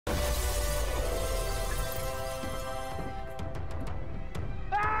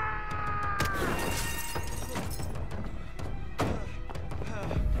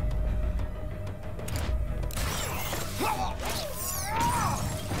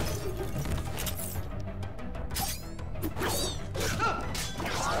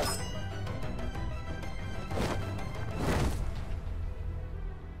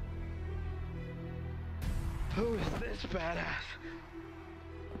badass.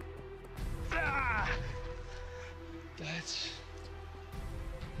 Ah! That's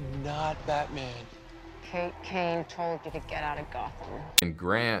not Batman. Kate Kane told you to get out of Gotham. And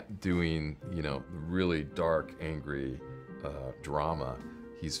Grant doing, you know, really dark, angry drama.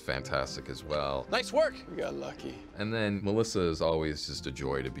 He's fantastic as well. Nice work! We got lucky. And then Melissa is always just a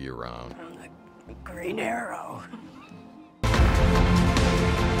joy to be around. I'm the Green Arrow.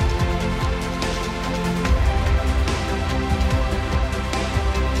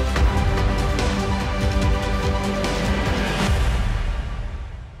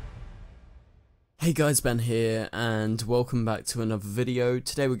 Hey guys, Ben here, and welcome back to another video.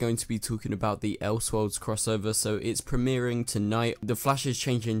 Today we're going to be talking about the Elseworlds crossover. So it's premiering tonight. The Flash is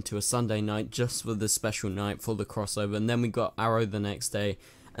changing to a Sunday night just for the special night for the crossover, and then we got Arrow the next day,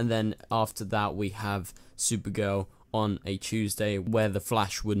 and then after that we have Supergirl on a Tuesday where the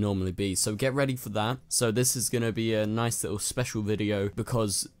Flash would normally be. So get ready for that. So this is going to be a nice little special video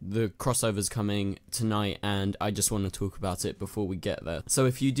because the crossover's coming tonight and I just want to talk about it before we get there. So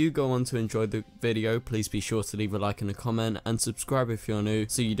if you do go on to enjoy the video, please be sure to leave a like and a comment and subscribe if you're new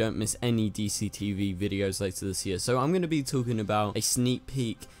so you don't miss any DCTV videos later this year. So I'm going to be talking about a sneak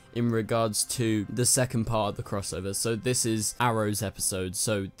peek in regards to the second part of the crossover. So this is Arrow's episode.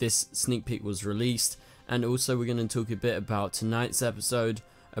 So this sneak peek was released. And also we're going to talk a bit about tonight's episode,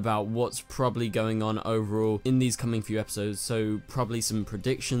 about what's probably going on overall in these coming few episodes. So probably some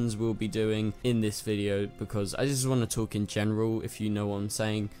predictions we'll be doing in this video, because I just want to talk in general, if you know what I'm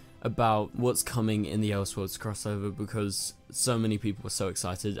saying, about what's coming in the Elseworlds crossover, because so many people are so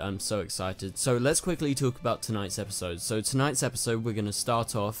excited. I'm so excited. So let's quickly talk about tonight's episode. So tonight's episode, we're going to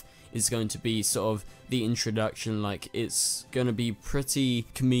start off, is going to be sort of the introduction. Like, it's going to be pretty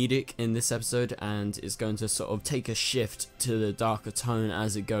comedic in this episode, and it's going to sort of take a shift to the darker tone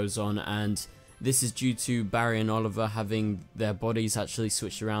as it goes on, and this is due to Barry and Oliver having their bodies actually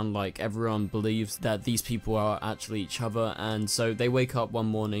switched around. Like, everyone believes that these people are actually each other, and so they wake up one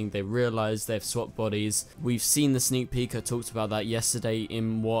morning, they realize they've swapped bodies. We've seen the sneak peek, I talked about that yesterday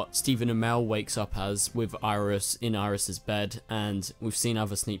in what Stephen Amell wakes up as with Iris in Iris's bed, and we've seen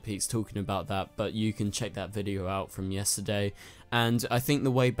other sneak peeks talking about that, but you can check that video out from yesterday. And I think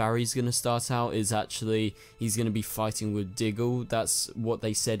the way Barry's going to start out is actually he's going to be fighting with Diggle. That's what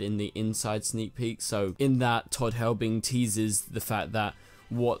they said in the inside sneak peek. So in that, Todd Helbing teases the fact that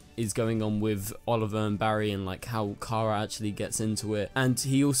what is going on with Oliver and Barry and like how Kara actually gets into it. And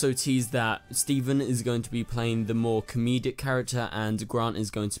he also teased that Steven is going to be playing the more comedic character and Grant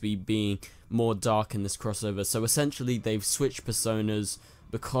is going to be being more dark in this crossover. So essentially they've switched personas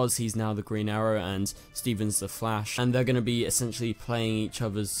because he's now the Green Arrow and Steven's the Flash, and they're going to be essentially playing each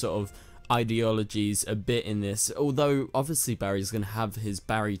other's sort of ideologies a bit in this, although obviously Barry's going to have his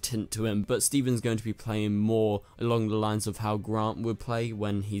Barry tint to him, but Steven's going to be playing more along the lines of how Grant would play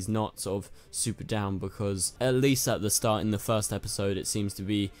when he's not sort of super down, because at least at the start in the first episode it seems to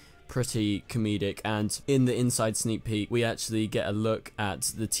be pretty comedic. And in the inside sneak peek we actually get a look at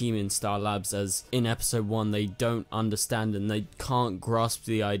the team in Star Labs, as in episode 1 they don't understand and they can't grasp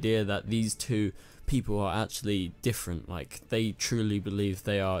the idea that these two people are actually different. Like, they truly believe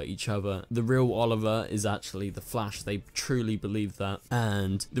they are each other. The real Oliver is actually the Flash, they truly believe that,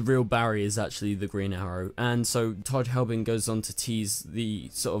 and the real Barry is actually the Green Arrow. And so Todd Helbing goes on to tease the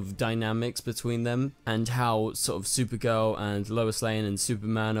sort of dynamics between them and how sort of Supergirl and Lois Lane and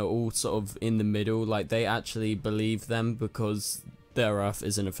Superman are all sort of in the middle. Like, they actually believe them because their Earth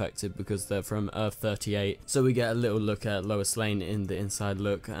isn't affected because they're from Earth 38. So we get a little look at Lois Lane in the inside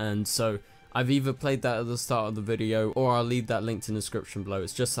look, and so I've either played that at the start of the video or I'll leave that linked in the description below.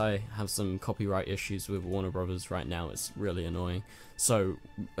 It's just I have some copyright issues with Warner Brothers right now. It's really annoying. So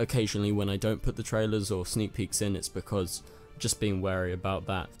occasionally when I don't put the trailers or sneak peeks in, it's because just being wary about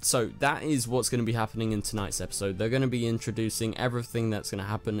that. So that is what's going to be happening in tonight's episode. They're going to be introducing everything that's going to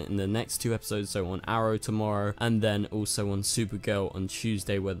happen in the next 2 episodes, so on Arrow tomorrow and then also on Supergirl on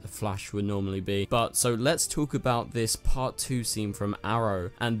Tuesday where the Flash would normally be. But so let's talk about this part 2 scene from Arrow,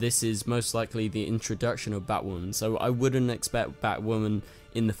 and this is most likely the introduction of Batwoman. So I wouldn't expect Batwoman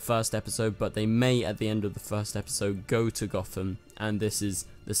in the first episode, but they may at the end of the first episode go to Gotham, and this is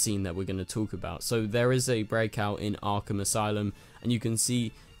the scene that we're going to talk about. So there is a breakout in Arkham Asylum and you can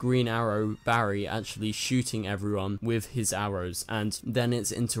see Green Arrow Barry actually shooting everyone with his arrows, and then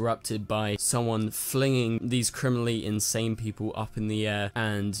it's interrupted by someone flinging these criminally insane people up in the air,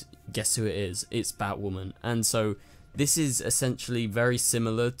 and guess who it is? It's Batwoman. And so this is essentially very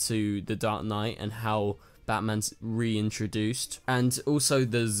similar to The Dark Knight and how Batman's reintroduced, and also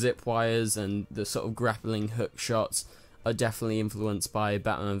the zip wires and the sort of grappling hook shots are definitely influenced by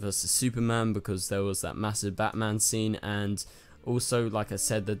Batman vs Superman, because there was that massive Batman scene, and also, like I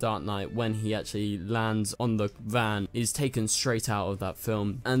said, the Dark Knight, when he actually lands on the van, is taken straight out of that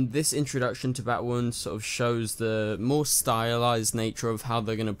film. And this introduction to Batwoman sort of shows the more stylized nature of how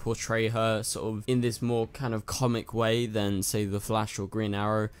they're going to portray her, sort of in this more kind of comic way than, say, The Flash or Green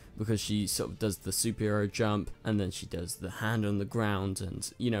Arrow, because she sort of does the superhero jump, and then she does the hand on the ground,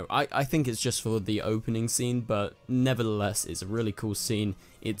 and, you know, I think it's just for the opening scene, but nevertheless, it's a really cool scene.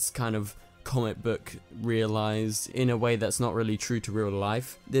 It's kind of comic book realized in a way that's not really true to real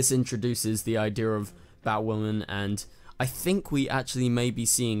life. This introduces the idea of Batwoman, and I think we actually may be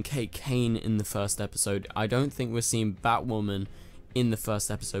seeing Kate Kane in the first episode. I don't think we're seeing Batwoman in the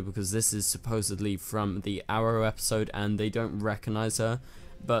first episode, because this is supposedly from the Arrow episode and they don't recognize her,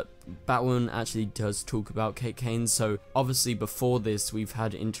 but Batwoman actually does talk about Kate Kane. So obviously before this we've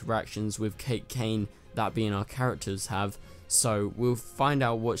had interactions with Kate Kane, that being our characters have. So we'll find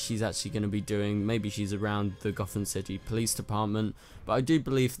out what she's actually going to be doing. Maybe she's around the Gotham City Police Department. But I do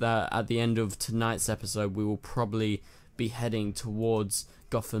believe that at the end of tonight's episode, we will probably be heading towards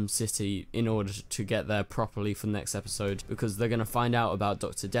Gotham City in order to get there properly for the next episode. Because they're going to find out about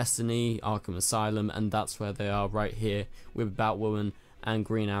Dr. Destiny, Arkham Asylum, and that's where they are right here with Batwoman and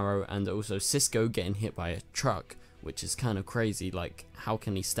Green Arrow, and also Cisco getting hit by a truck, which is kind of crazy. Like, how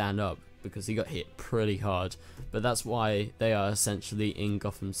can he stand up? Because he got hit pretty hard. But that's why they are essentially in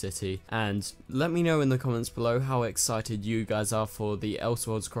Gotham City. And let me know in the comments below how excited you guys are for the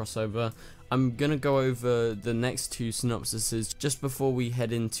Elseworlds crossover. I'm gonna go over the next two synopsises just before we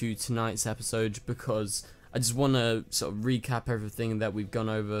head into tonight's episode, because I just want to sort of recap everything that we've gone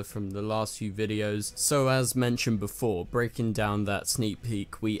over from the last few videos. So as mentioned before, breaking down that sneak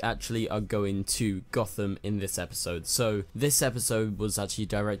peek, we actually are going to Gotham in this episode. So this episode was actually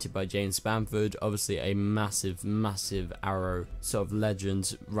directed by James Bamford, obviously a massive Arrow sort of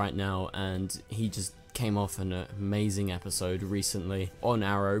legend right now, and he just came off an amazing episode recently on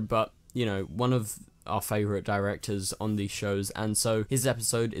Arrow, but you know, one of our favorite directors on these shows, and so his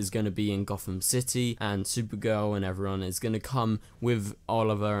episode is going to be in Gotham City, and Supergirl and everyone is going to come with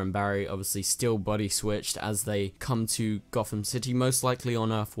Oliver and Barry, obviously still body switched, as they come to Gotham City, most likely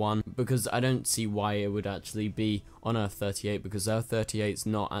on Earth 1, because I don't see why it would actually be on Earth 38, because Earth 38's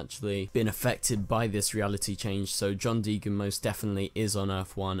not actually been affected by this reality change. So John Deegan most definitely is on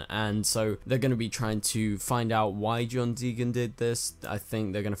Earth 1, and so they're going to be trying to find out why John Deegan did this. I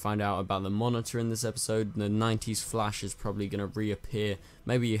think they're going to find out about the Monitor in this episode. The 90s Flash is probably going to reappear.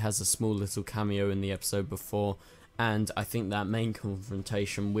 Maybe he has a small little cameo in the episode before, and I think that main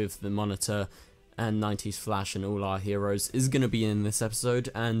confrontation with the Monitor and 90s Flash and all our heroes is going to be in this episode.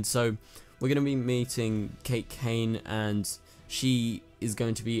 And so we're going to be meeting Kate Kane, and she is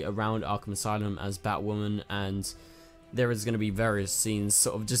going to be around Arkham Asylum as Batwoman, and there is going to be various scenes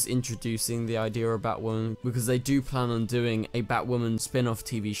sort of just introducing the idea of Batwoman, because they do plan on doing a Batwoman spin-off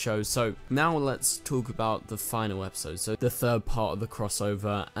TV show. So now let's talk about the final episode, so the third part of the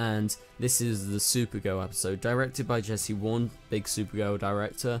crossover, and this is the Supergirl episode, directed by Jesse Warren, big Supergirl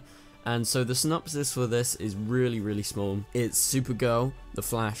director. And so the synopsis for this is really small. It's Supergirl, the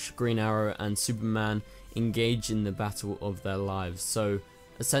Flash, Green Arrow, and Superman engage in the battle of their lives. So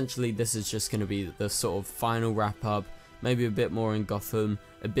essentially this is just going to be the sort of final wrap up, maybe a bit more in Gotham,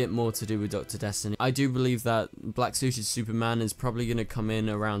 a bit more to do with Dr. Destiny. I do believe that Black Suited Superman is probably going to come in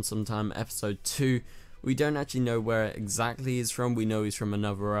around sometime episode 2. We don't actually know where exactly he's from. We know he's from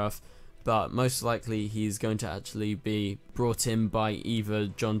another Earth, but most likely he's going to actually be brought in by either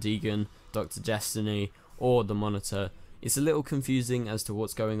John Deegan, Dr. Destiny, or the Monitor. It's a little confusing as to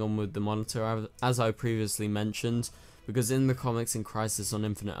what's going on with the Monitor, as I previously mentioned, because in the comics in Crisis on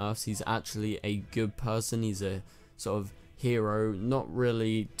Infinite Earths, he's actually a good person. He's a sort of hero, not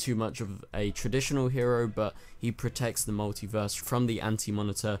really too much of a traditional hero, but he protects the multiverse from the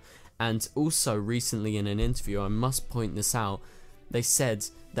anti-Monitor. And also recently in an interview, I must point this out, they said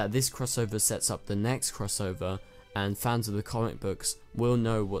that this crossover sets up the next crossover, and fans of the comic books will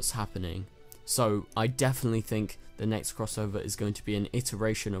know what's happening. So I definitely think the next crossover is going to be an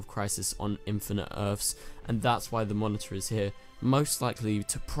iteration of Crisis on Infinite Earths, and that's why the Monitor is here, most likely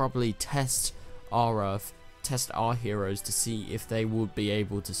to probably test our Earth, test our heroes to see if they would be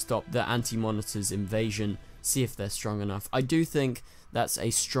able to stop the Anti-Monitor's invasion, see if they're strong enough. I do think that's a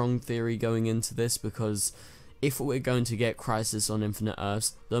strong theory going into this, because if we're going to get Crisis on Infinite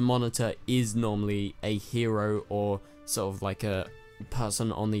Earths, the Monitor is normally a hero or sort of like a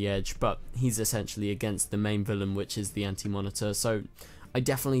person on the edge, but he's essentially against the main villain, which is the Anti-Monitor. So I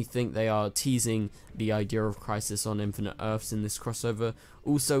definitely think they are teasing the idea of Crisis on Infinite Earths in this crossover.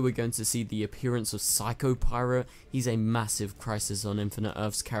 Also, we're going to see the appearance of Psycho Pirate. He's a massive Crisis on Infinite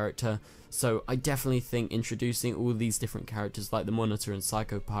Earths character, so I definitely think introducing all these different characters like the Monitor and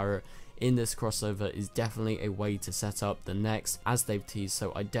Psycho Pirate in this crossover is definitely a way to set up the next, as they've teased.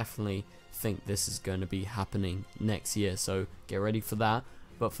 So I definitely think this is going to be happening next year, so get ready for that.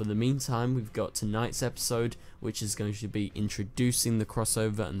 But for the meantime, we've got tonight's episode, which is going to be introducing the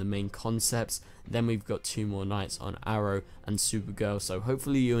crossover and the main concepts. Then we've got 2 more nights on Arrow and Supergirl, so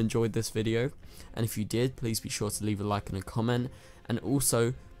hopefully you enjoyed this video, and if you did, please be sure to leave a like and a comment, and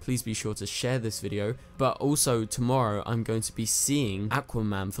also please be sure to share this video. But also tomorrow I'm going to be seeing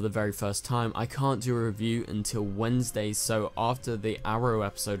Aquaman for the very first time. I can't do a review until Wednesday, so after the Arrow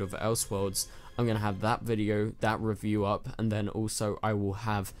episode of Elseworlds, I'm going to have that video, that review up, and then also I will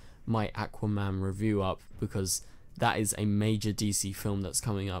have my Aquaman review up, because that is a major DC film that's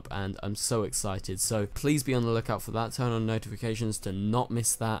coming up and I'm so excited. So please be on the lookout for that, turn on notifications to not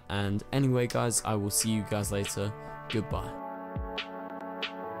miss that, and anyway guys, I will see you guys later. Goodbye.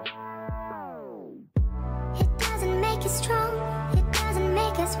 It doesn't make us strong, it doesn't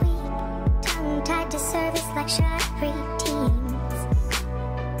make us weak. Tongue tied to service like shy.